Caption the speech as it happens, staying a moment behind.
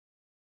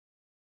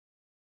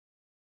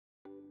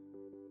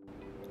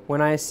When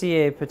I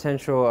see a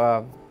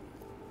potential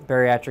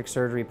bariatric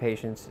surgery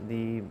patient,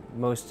 the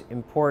most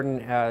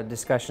important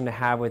discussion to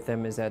have with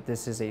them is that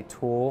this is a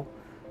tool,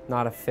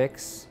 not a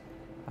fix.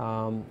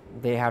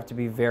 They have to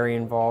be very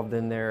involved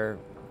in their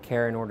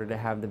care in order to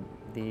have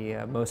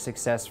the most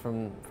success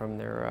from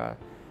their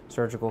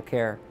surgical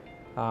care.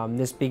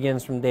 This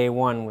begins from day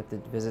one with the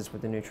visits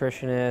with the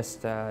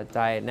nutritionist,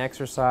 diet and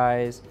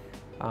exercise,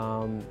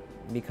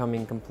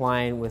 becoming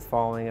compliant with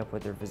following up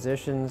with their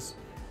physicians,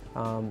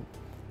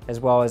 as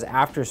well as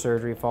after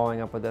surgery following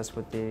up with us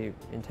with the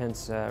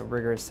intense,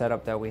 rigorous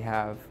setup that we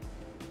have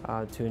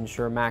to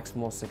ensure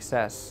maximal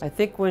success. I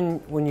think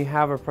when you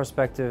have a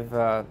prospective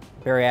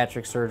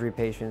bariatric surgery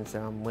patient,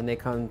 when they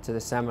come to the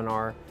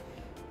seminar,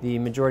 the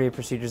majority of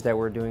procedures that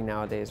we're doing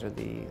nowadays are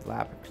the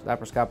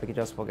laparoscopic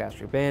adjustable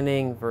gastric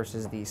banding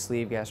versus the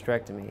sleeve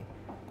gastrectomy.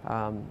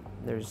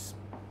 There's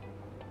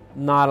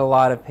not a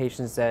lot of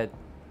patients that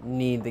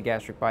need the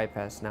gastric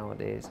bypass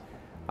nowadays.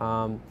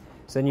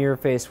 So then you're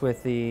faced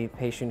with the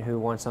patient who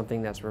wants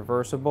something that's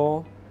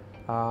reversible,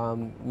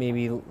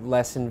 maybe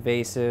less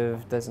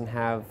invasive, doesn't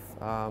have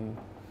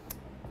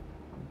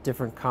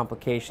different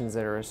complications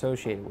that are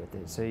associated with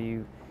it. So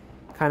you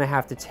kind of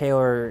have to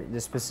tailor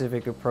the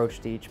specific approach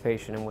to each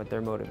patient and what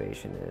their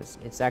motivation is.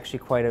 It's actually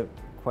quite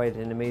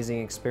an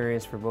amazing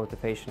experience for both the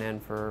patient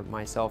and for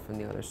myself and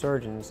the other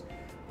surgeons.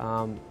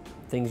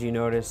 Things you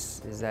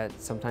notice is that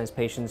sometimes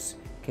patients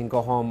can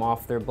go home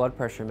off their blood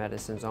pressure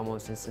medicines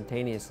almost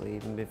instantaneously,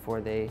 even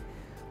before they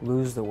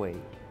lose the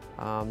weight.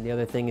 The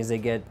other thing is they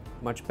get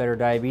much better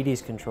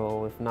diabetes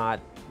control. If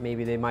not,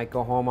 maybe they might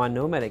go home on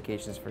no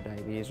medications for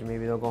diabetes, or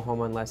maybe they'll go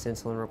home on less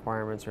insulin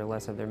requirements or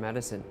less of their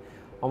medicine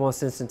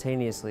almost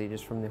instantaneously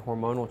just from the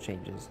hormonal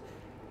changes.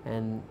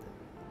 And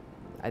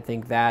I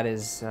think that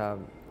is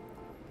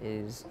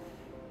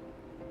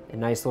a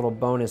nice little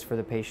bonus for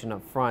the patient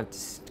up front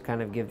to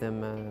kind of give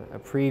them a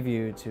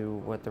preview to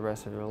what the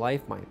rest of their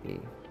life might be.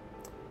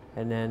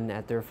 And then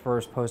at their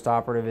first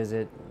post-operative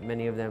visit,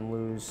 many of them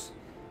lose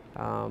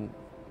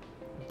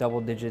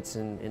double digits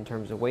in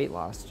terms of weight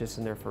loss just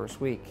in their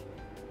first week.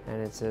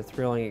 And it's a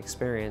thrilling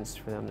experience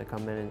for them to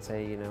come in and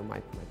say, you know,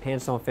 my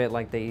pants don't fit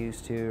like they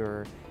used to,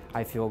 or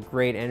I feel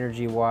great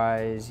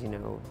energy-wise, you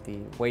know, the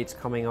weight's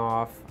coming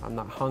off, I'm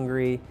not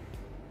hungry.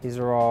 These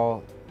are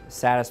all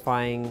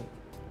satisfying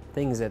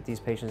things that these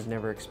patients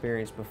never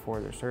experienced before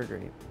their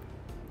surgery,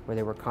 where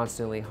they were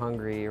constantly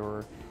hungry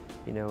or,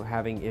 you know,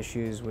 having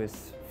issues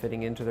with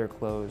fitting into their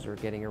clothes or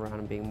getting around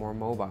and being more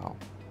mobile.